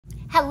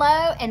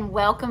Hello and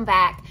welcome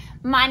back.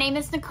 My name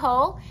is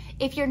Nicole.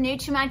 If you're new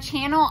to my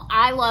channel,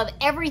 I love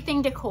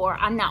everything decor.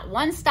 I'm not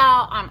one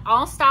style, I'm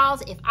all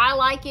styles. If I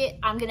like it,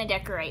 I'm gonna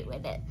decorate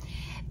with it.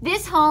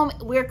 This home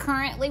we're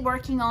currently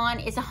working on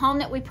is a home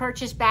that we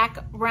purchased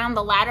back around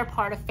the latter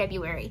part of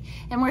February,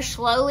 and we're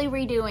slowly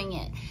redoing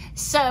it.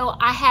 So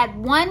I had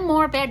one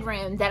more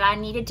bedroom that I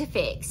needed to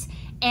fix.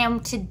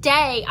 And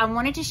today I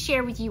wanted to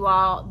share with you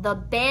all the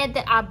bed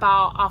that I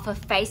bought off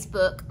of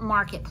Facebook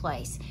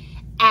Marketplace.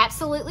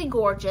 Absolutely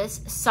gorgeous,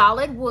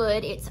 solid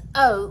wood, it's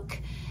oak.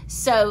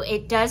 So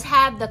it does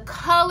have the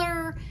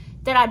color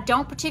that I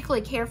don't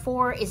particularly care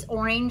for is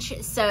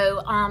orange.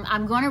 So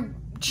I'm gonna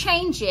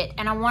change it,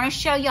 and I wanna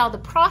show y'all the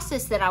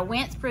process that I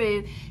went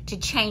through to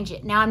change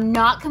it. Now I'm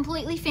not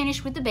completely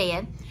finished with the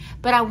bed,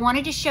 but I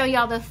wanted to show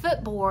y'all the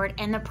footboard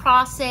and the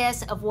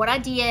process of what I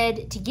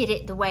did to get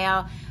it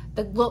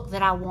the look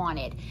that I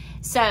wanted.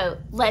 So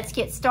let's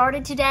get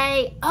started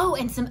today. Oh,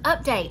 and some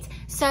updates.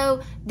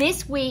 So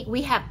this week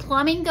we have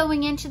plumbing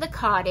going into the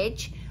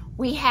cottage.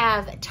 We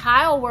have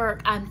tile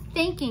work, I'm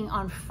thinking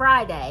on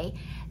Friday.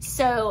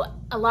 So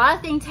a lot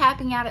of things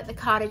happening out at the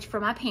cottage for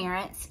my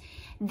parents.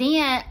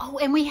 Then, oh,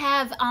 and we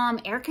have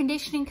air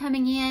conditioning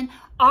coming in.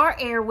 Our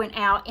air went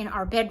out in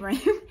our bedroom.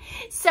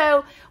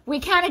 So we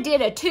kind of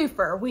did a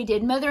twofer. We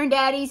did Mother and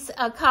Daddy's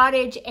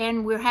cottage,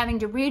 and we're having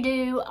to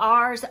redo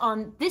ours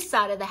on this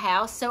side of the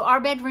house. So our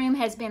bedroom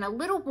has been a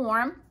little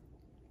warm,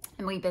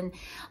 and we've been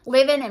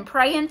living and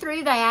praying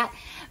through that.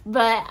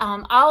 But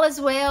all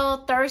is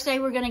well. Thursday,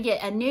 we're going to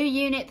get a new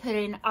unit put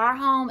in our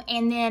home,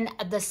 and then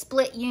the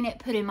split unit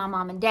put in my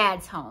mom and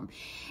dad's home.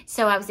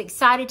 So I was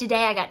excited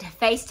today. I got to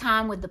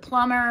FaceTime with the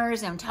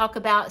plumbers and talk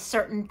about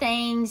certain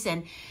things.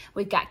 And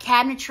we've got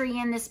cabinetry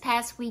in this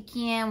past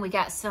weekend. We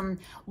got some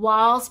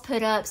walls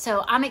put up.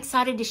 So I'm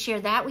excited to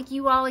share that with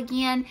you all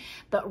again.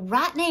 But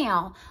right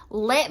now,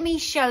 let me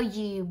show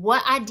you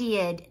what I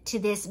did to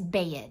this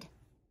bed.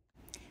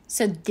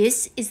 So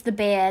this is the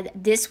bed.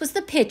 This was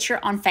the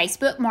picture on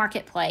Facebook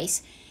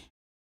Marketplace.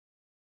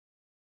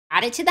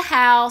 Got it to the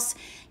house,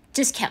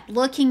 just kept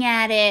looking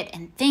at it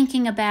and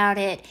thinking about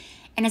it.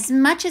 And as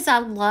much as I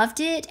loved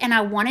it and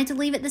I wanted to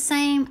leave it the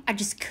same, I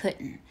just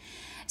couldn't.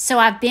 So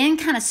I've been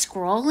kind of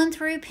scrolling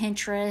through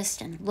Pinterest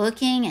and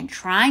looking and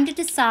trying to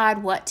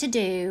decide what to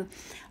do.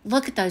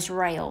 Look at those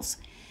rails.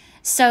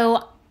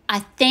 So I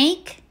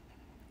think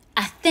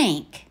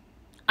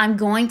I'm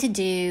going to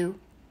do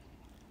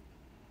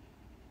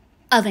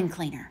oven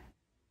cleaner.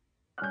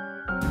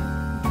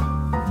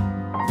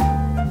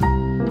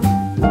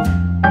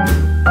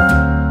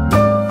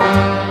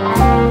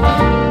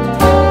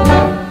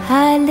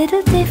 A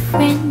little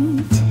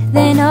different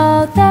than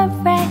all the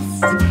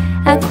rest.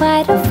 I'm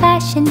quite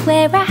old-fashioned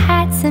where I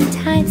had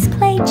sometimes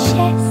played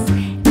chess.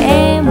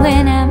 And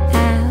when I'm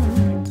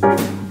out,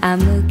 I'm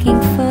looking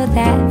for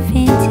that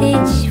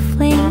vintage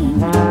fling.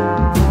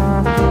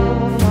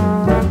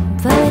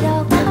 But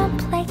all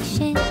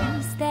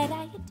complexions that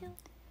I adore.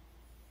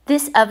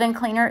 This oven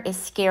cleaner is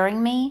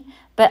scaring me,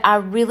 but I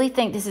really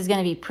think this is going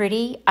to be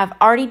pretty. I've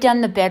already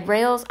done the bed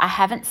rails. I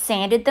haven't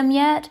sanded them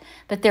yet,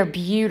 but they're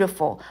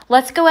beautiful.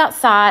 Let's go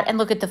outside and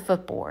look at the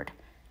footboard.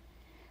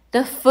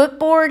 The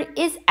footboard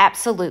is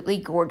absolutely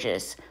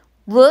gorgeous.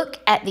 Look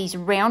at these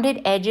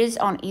rounded edges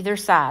on either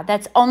side.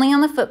 That's only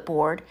on the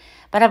footboard,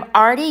 but I've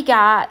already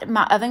got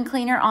my oven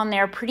cleaner on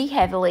there pretty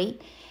heavily,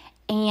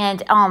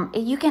 and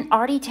you can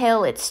already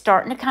tell it's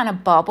starting to kind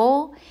of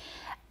bubble.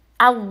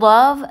 I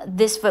love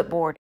this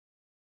footboard.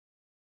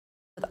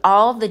 With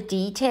all the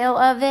detail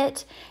of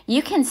it,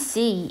 you can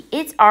see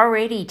it's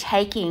already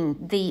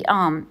taking the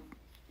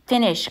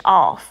finish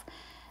off.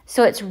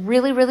 So it's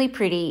really, really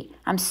pretty.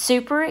 I'm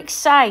super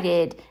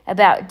excited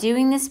about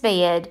doing this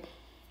bed.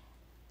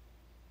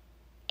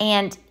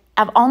 And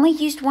I've only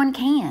used one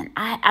can.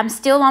 I'm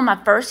still on my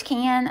first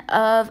can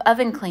of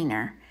oven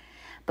cleaner.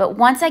 But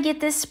once I get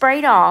this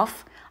sprayed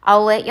off,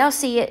 I'll let y'all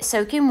see it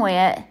soaking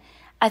wet.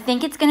 I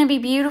think it's going to be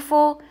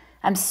beautiful.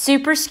 I'm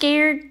super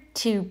scared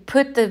to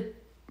put the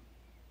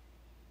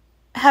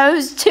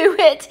hose to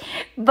it,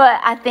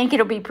 but I think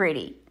it'll be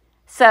pretty.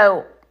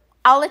 So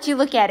I'll let you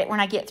look at it when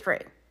I get through.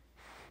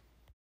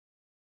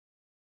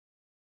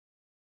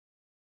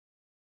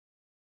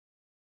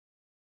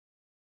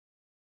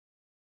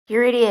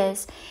 Here it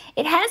is.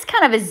 It has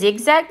kind of a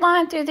zigzag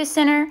line through the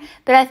center,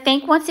 but I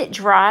think once it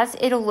dries,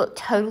 it'll look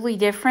totally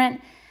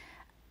different.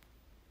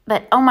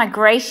 But oh my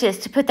gracious,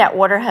 to put that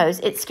water hose,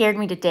 it scared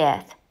me to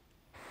death.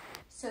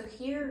 So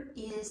here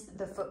is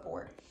the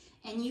footboard.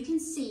 And you can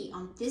see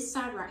on this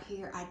side right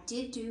here, I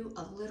did do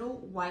a little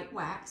white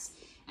wax,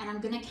 and I'm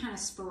gonna kind of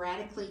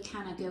sporadically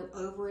kind of go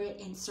over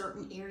it in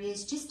certain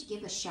areas just to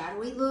give a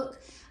shadowy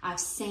look. I've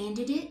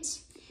sanded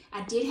it.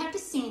 I did have to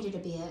sand it a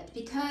bit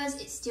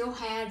because it still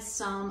had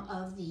some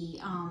of the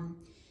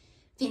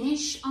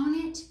finish on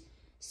it.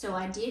 So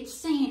I did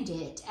sand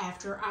it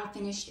after I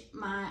finished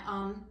my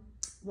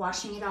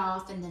washing it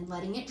off and then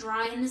letting it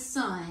dry in the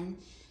sun.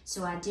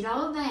 So I did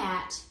all of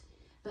that.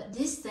 But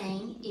this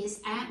thing is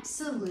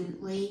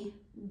absolutely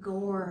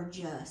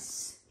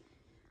gorgeous.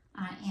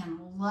 I am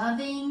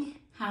loving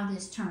how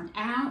this turned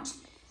out.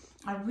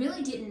 I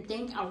really didn't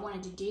think I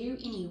wanted to do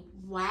any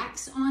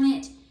wax on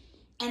it,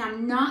 and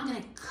I'm not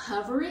going to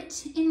cover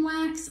it in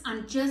wax.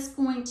 I'm just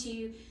going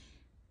to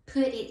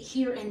put it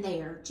here and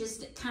there,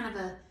 just kind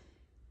of a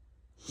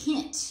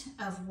hint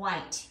of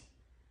white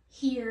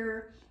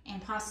here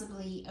and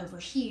possibly over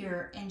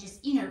here, and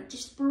just, you know,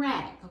 just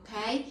sporadic,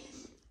 okay?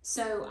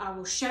 So I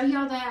will show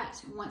y'all that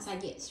once I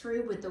get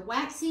through with the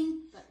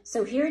waxing.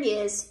 So here it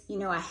is. You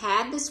know, I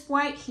had this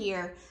white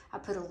here. I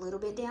put a little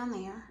bit down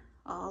there,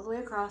 all the way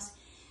across,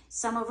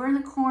 some over in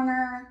the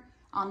corner,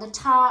 on the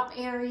top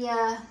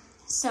area.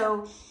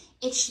 So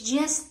it's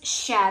just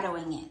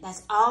shadowing it.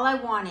 That's all I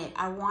wanted.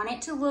 I want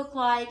it to look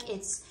like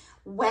it's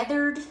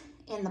weathered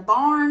in the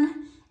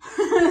barn.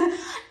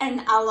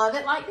 And I love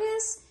it like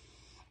this.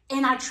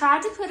 And I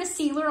tried to put a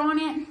sealer on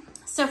it.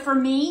 So for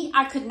me,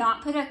 I could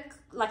not put a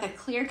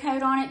clear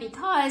coat on it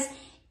because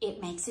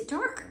it makes it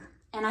darker.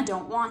 And I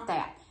don't want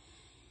that.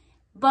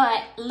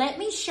 But let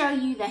me show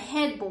you the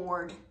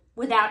headboard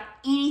without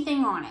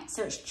anything on it.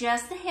 So it's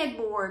just the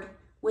headboard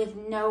with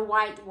no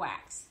white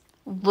wax.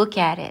 Look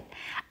at it.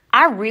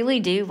 I really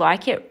do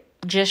like it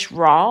just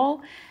raw,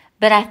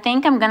 but I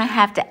think I'm going to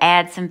have to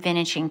add some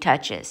finishing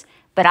touches.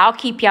 But I'll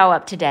keep y'all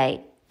up to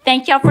date.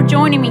 Thank y'all for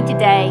joining me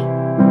today.